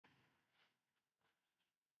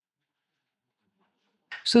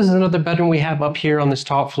So this is another bedroom we have up here on this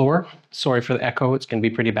top floor. Sorry for the echo, it's going to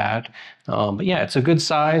be pretty bad. But yeah, it's a good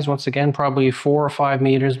size. Once again, probably 4 or 5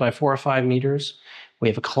 meters by 4 or 5 meters. We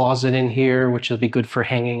have a closet in here, which will be good for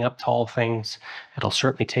hanging up tall things. It'll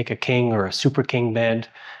certainly take a king or a super king bed.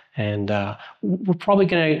 And we're probably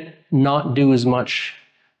going to not do as much,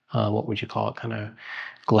 what would you call it, kind of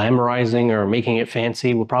glamorizing or making it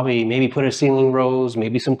fancy. We'll probably maybe put a ceiling rose,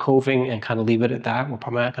 maybe some coving, and kind of leave it at that. We're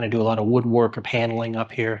probably not going to do a lot of woodwork or paneling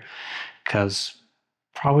up here because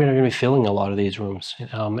probably not going to be filling a lot of these rooms.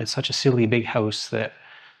 It's such a silly big house that,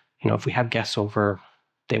 if we have guests over,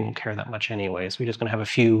 they won't care that much anyways. We're just going to have a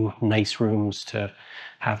few nice rooms to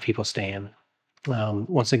have people stay in.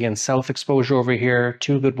 Once again, south exposure over here,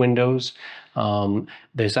 2 good windows.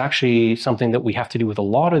 There's actually something that we have to do with a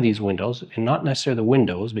lot of these windows, and not necessarily the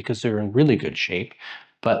windows because they're in really good shape,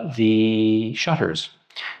 but the shutters.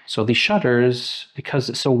 So the shutters, because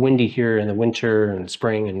it's so windy here in the winter and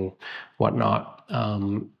spring and whatnot,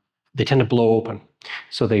 they tend to blow open.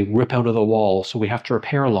 So they rip out of the wall. So we have to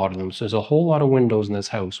repair a lot of them. So there's a whole lot of windows in this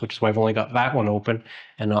house, which is why I've only got that one open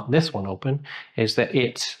and not this one open, is that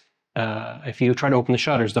if you try to open the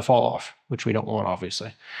shutters, they fall off, which we don't want,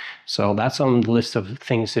 obviously. So that's on the list of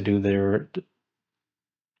things to do that are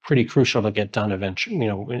pretty crucial to get done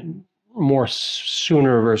eventually, more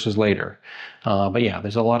sooner versus later. But yeah,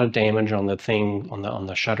 there's a lot of damage on the thing, on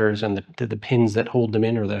the shutters and the pins that hold them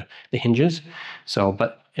in, or the hinges. So,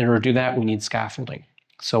 but in order to do that, we need scaffolding.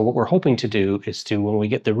 So what we're hoping to do is when we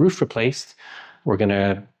get the roof replaced, we're going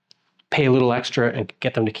to pay a little extra and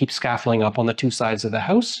get them to keep scaffolding up on the 2 sides of the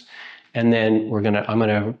house. And then I'm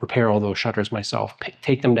gonna repair all those shutters myself,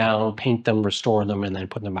 take them down, paint them, restore them, and then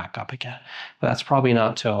put them back up again. But that's probably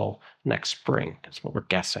not till next spring. That's what we're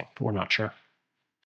guessing, but we're not sure.